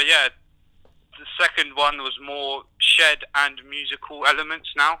 But yeah, the second one was more shed and musical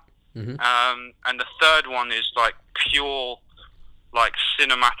elements now. And the third one is pure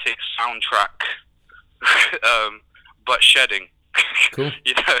cinematic soundtrack, but shedding. Cool.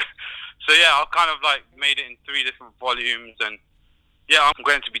 So yeah, I kind of made it in 3 different volumes, and yeah, I'm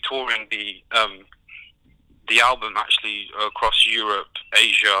going to be touring the album actually across Europe,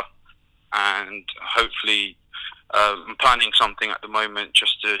 Asia, and hopefully I'm planning something at the moment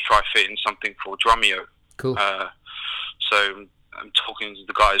just to try fit in something for Drumeo. Cool. So I'm talking to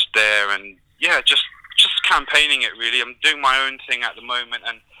the guys there, and yeah, just just campaigning it really. I'm doing my own thing at the moment,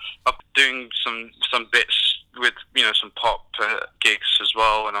 and I'm doing some bits with some pop gigs as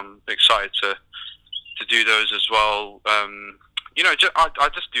well, and I'm excited to do those as well. I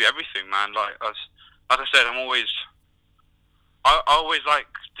just do everything, man. Like I said, I always like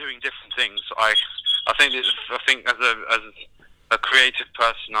doing different things. I think as a creative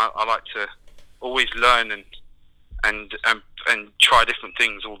person, I like to always learn and try different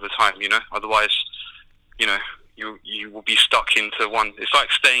things all the time. Otherwise, you will be stuck into one. It's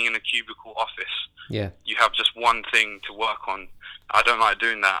like staying in a cubicle office. Yeah. You have just one thing to work on. I don't like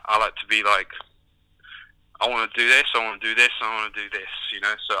doing that. I like to be like, I want to do this, I want to do this, I want to do this,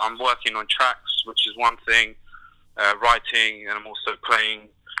 So I'm working on tracks, which is one thing, writing, and I'm also playing,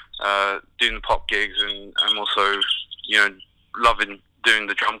 doing the pop gigs, and I'm also, loving doing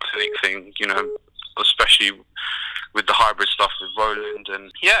the drum clinic thing, especially with the hybrid stuff with Roland,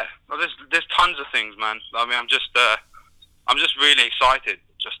 and there's tons of things, man. I mean, I'm just really excited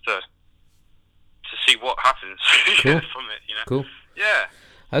just to see what happens Cool. from it, Cool. Yeah.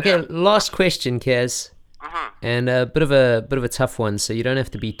 Okay, Yeah. last question, Kaz. Uh-huh. And a bit of a tough one, so you don't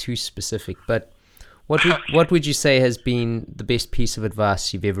have to be too specific. But what would you say has been the best piece of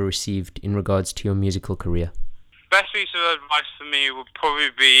advice you've ever received in regards to your musical career? Best piece of advice for me would probably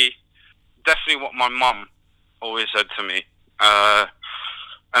be definitely what my mum always said to me, and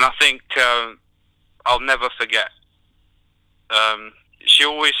I think I'll never forget. She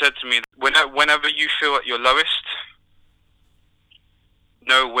always said to me, whenever you feel at your lowest,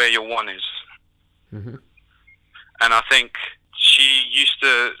 know where your one is. Mm-hmm. And I think she used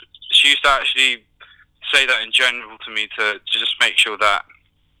to actually say that in general to me, to just make sure that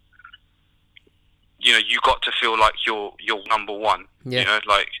you got to feel like you're number one. Yeah.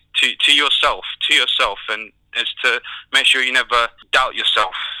 Like to yourself, and it's to make sure you never doubt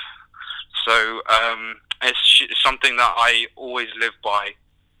yourself. So it's something that I always live by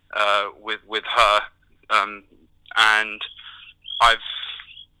with her, and I've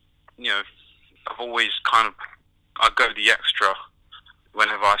always I go the extra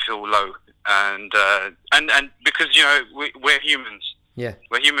whenever I feel low, and because we're humans. Yeah.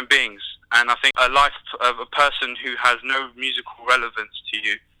 We're human beings, and I think a life of a person who has no musical relevance to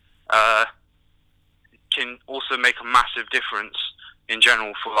you can also make a massive difference in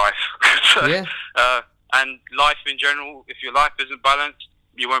general for life. So, Yeah. And life in general, if your life isn't balanced,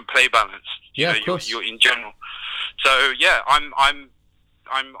 you won't play balanced. Yeah, of course. You're in general. So yeah, I'm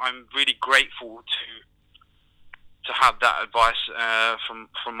really grateful to have that advice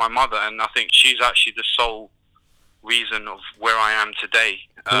from my mother, and I think she's actually the sole reason of where I am today.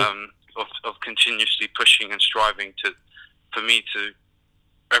 Cool. Of continuously pushing and striving for me to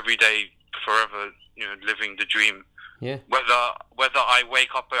every day, forever, living the dream. Yeah. Whether I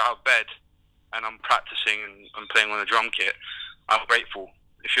wake up out of bed and I'm practicing and I'm playing on a drum kit, I'm grateful.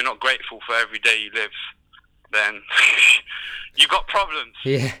 If you're not grateful for every day you live, then you got problems.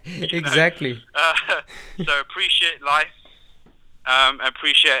 Yeah, exactly. So appreciate life.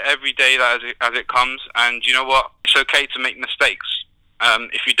 Appreciate every day as it comes. And you know what? It's okay to make mistakes.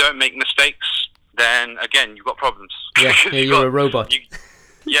 If you don't make mistakes, then again, you've got problems. Yeah, you're a robot.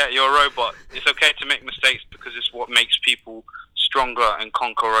 You're a robot. It's okay to make mistakes because it's what makes people stronger and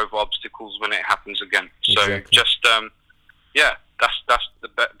conquer over obstacles when it happens again. So Exactly. just, that's the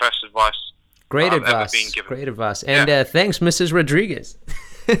best advice. Great I've ever advice. been given. Great advice. And thanks, Mrs. Rodriguez.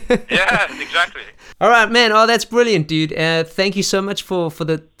 Yeah, exactly. All right, man. Oh, that's brilliant, dude. Thank you so much for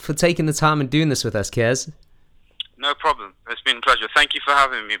taking the time and doing this with us, Kaz. No problem. It's been a pleasure. Thank you for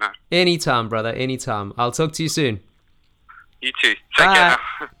having me, man. Anytime, brother. Anytime. I'll talk to you soon. You too. Take care now.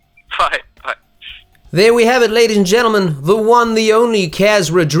 Bye. Bye. There we have it, ladies and gentlemen. The one, the only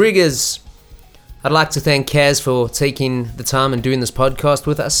Kaz Rodriguez. I'd like to thank Kaz for taking the time and doing this podcast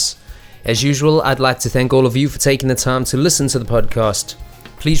with us. As usual, I'd like to thank all of you for taking the time to listen to the podcast.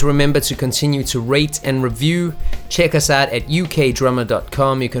 Please remember to continue to rate and review. Check us out at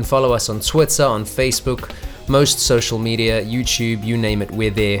ukdrummer.com. You can follow us on Twitter, on Facebook, most social media, YouTube, you name it, we're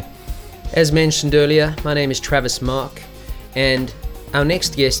there. As mentioned earlier, my name is Travis Mark, and our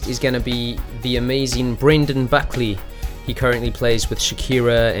next guest is going to be the amazing Brendan Buckley. He currently plays with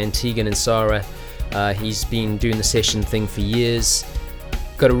Shakira and Tegan and Sarah. He's been doing the session thing for years.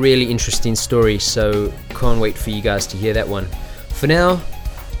 Got a really interesting story, so can't wait for you guys to hear that one. For now,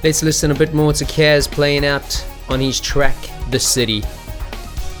 let's listen a bit more to Kaz playing out on his track, The City.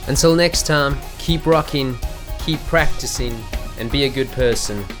 Until next time, keep rocking, keep practicing, and be a good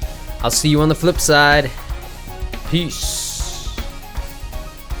person. I'll see you on the flip side. Peace.